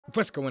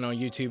What's going on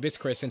YouTube? It's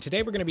Chris, and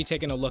today we're going to be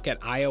taking a look at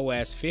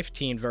iOS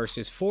 15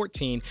 versus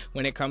 14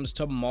 when it comes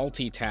to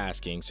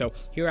multitasking. So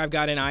here I've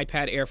got an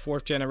iPad Air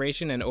 4th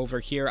generation, and over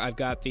here I've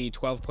got the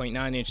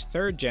 12.9-inch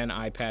 3rd gen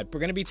iPad. We're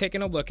going to be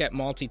taking a look at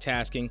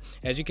multitasking.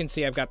 As you can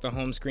see, I've got the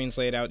home screens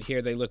laid out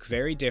here. They look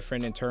very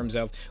different in terms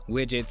of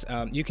widgets.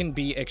 You can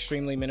be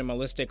extremely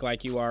minimalistic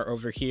like you are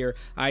over here.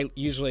 I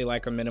usually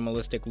like a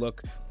minimalistic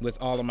look with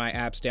all of my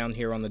apps down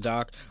here on the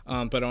dock,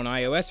 but on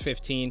iOS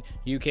 15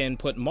 you can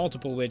put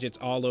multiple widgets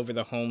all over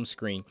the home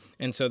screen,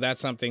 and so that's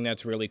something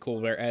that's really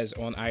cool. Whereas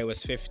on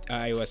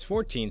iOS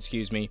 14,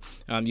 excuse me,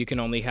 you can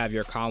only have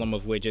your column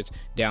of widgets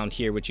down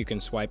here, which you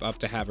can swipe up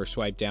to have or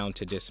swipe down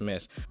to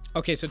dismiss.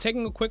 Okay, so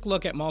taking a quick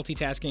look at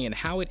multitasking and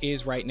how it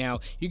is right now,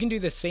 you can do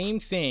the same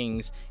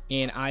things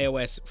in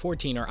iOS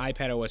 14 or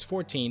iPadOS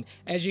 14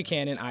 as you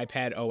can in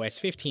iPadOS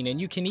 15,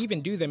 and you can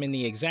even do them in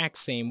the exact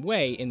same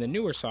way in the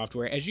newer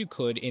software as you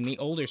could in the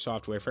older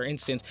software. For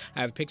instance,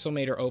 I have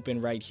Pixelmator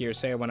open right here.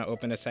 Say I want to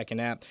open a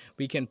second app,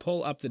 we can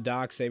pull up the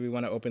dock. Say we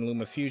want to open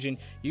LumaFusion,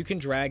 you can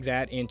drag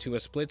that into a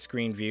split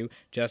screen view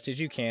just as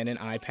you can in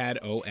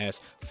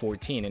iPadOS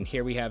 14. And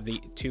here we have the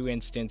two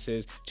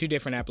instances, two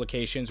different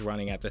applications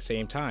running at the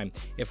same time.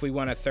 If we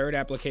want a third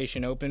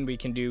application open, we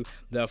can do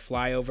the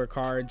flyover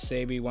card.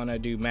 Say we want to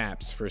do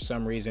maps. For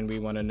some reason, we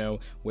want to know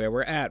where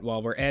we're at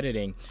while we're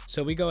editing.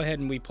 So we go ahead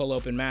and we pull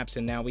open maps,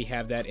 and now we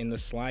have that in the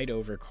slide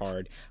over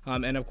card.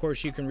 And of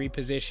course, you can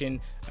reposition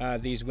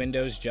these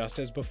windows just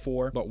as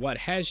before. But what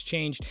has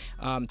changed,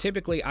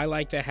 typically I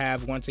like to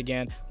have, once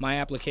again, my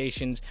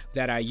applications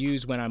that I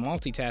use when I'm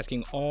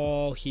multitasking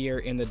all here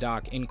in the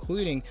dock,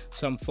 including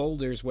some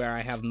folders where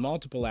I have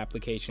multiple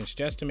applications,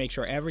 just to make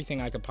sure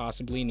everything I could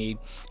possibly need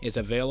is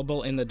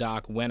available in the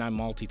dock when I'm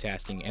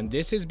multitasking. And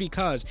this is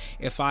because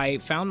if I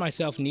found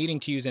myself needing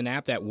to use an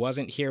app that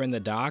wasn't here in the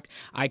dock,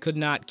 I could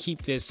not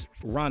keep this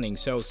running.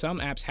 So some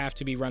apps have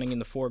to be running in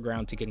the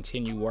foreground to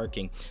continue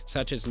working,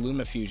 such as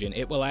LumaFusion.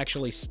 It will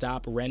actually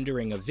stop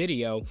rendering a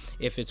video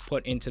if it's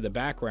put into the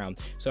background.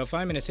 So if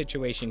I'm in a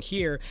situation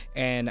here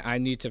and I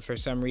need to, for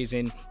some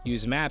reason,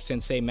 use Maps,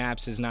 and say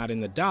Maps is not in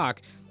the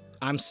dock,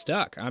 I'm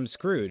stuck. I'm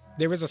screwed.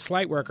 There was a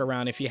slight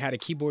workaround. If you had a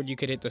keyboard, you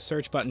could hit the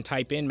search button,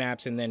 type in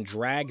Maps, and then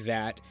drag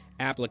that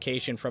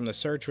application from the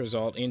search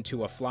result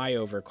into a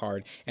flyover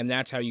card, and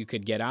that's how you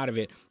could get out of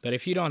it. But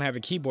if you don't have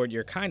a keyboard,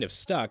 you're kind of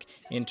stuck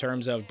in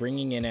terms of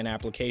bringing in an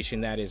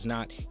application that is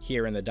not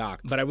here in the dock.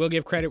 But I will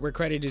give credit where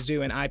credit is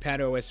due. In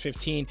iPadOS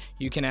 15,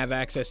 you can have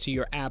access to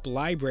your app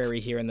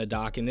library here in the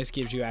dock, and this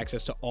gives you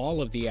access to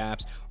all of the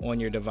apps on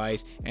your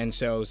device. And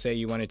so say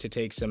you wanted to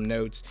take some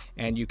notes,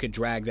 and you could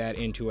drag that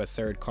into a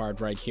third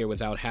card right here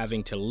without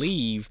having to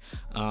leave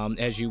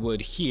as you would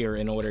here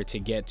in order to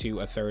get to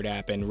a third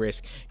app and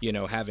risk, you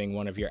know, having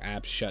one of your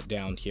apps shut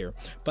down here.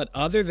 But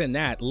other than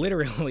that,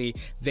 literally,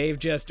 they've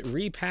just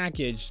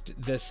repackaged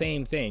the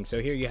same thing. So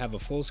here you have a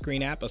full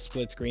screen app, a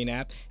split screen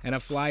app, and a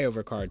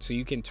flyover card. So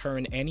you can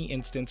turn any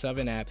instance of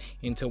an app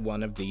into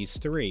one of these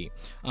three.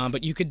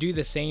 But you could do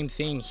the same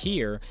thing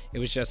here. It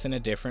was just in a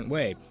different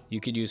way.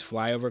 You could use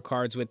flyover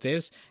cards with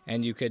this,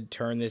 and you could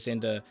turn this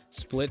into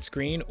split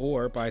screen,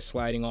 or by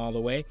sliding all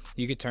the way,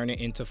 you could turn it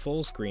into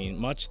full screen,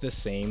 much the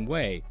same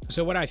way.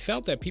 So what I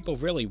felt that people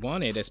really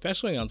wanted,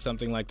 especially on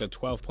something like the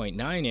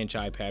 12.9-inch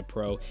iPad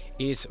Pro,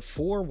 is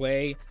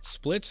four-way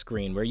split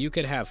screen, where you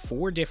could have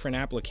four different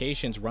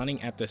applications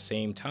running at the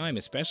same time,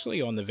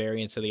 especially on the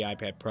variants of the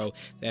iPad Pro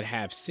that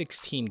have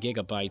 16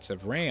 gigabytes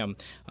of RAM.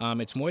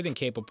 It's more than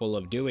capable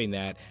of doing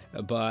that,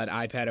 but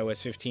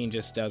iPadOS 15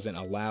 just doesn't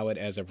allow it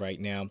as of right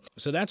now.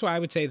 So that's why I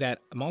would say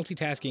that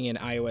multitasking in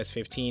iOS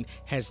 15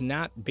 has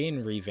not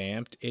been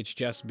revamped, it's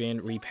just been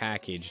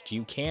repackaged.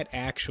 You can't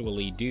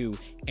actually do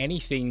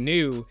anything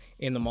new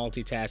in the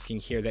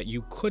multitasking here that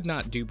you could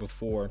not do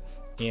before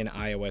in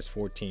iOS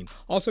 14.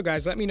 Also,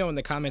 guys, let me know in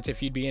the comments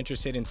if you'd be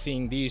interested in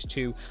seeing these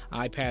two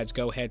iPads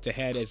go head to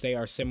head, as they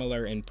are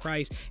similar in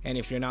price. And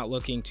if you're not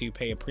looking to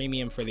pay a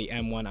premium for the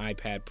M1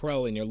 iPad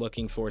Pro and you're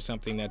looking for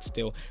something that's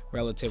still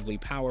relatively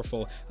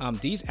powerful,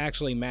 these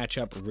actually match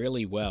up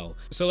really well.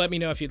 So let me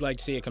know if you'd like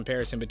to see a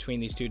comparison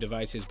between these two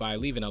devices by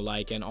leaving a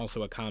like and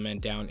also a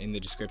comment down in the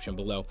description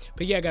below.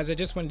 But yeah, guys, I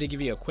just wanted to give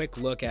you a quick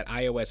look at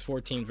iOS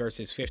 14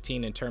 versus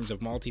 15 in terms of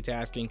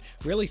multitasking.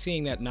 Really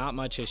seeing that not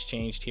much has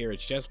changed here.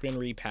 It's just been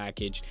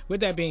repackaged. With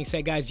that being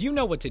said, guys, you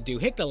know what to do.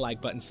 Hit the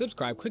like button,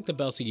 subscribe, click the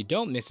bell so you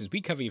don't miss as we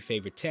cover your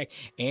favorite tech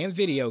and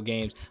video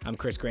games. I'm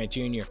Chris Grant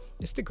Jr.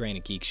 It's the Grant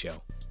and Geek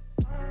Show.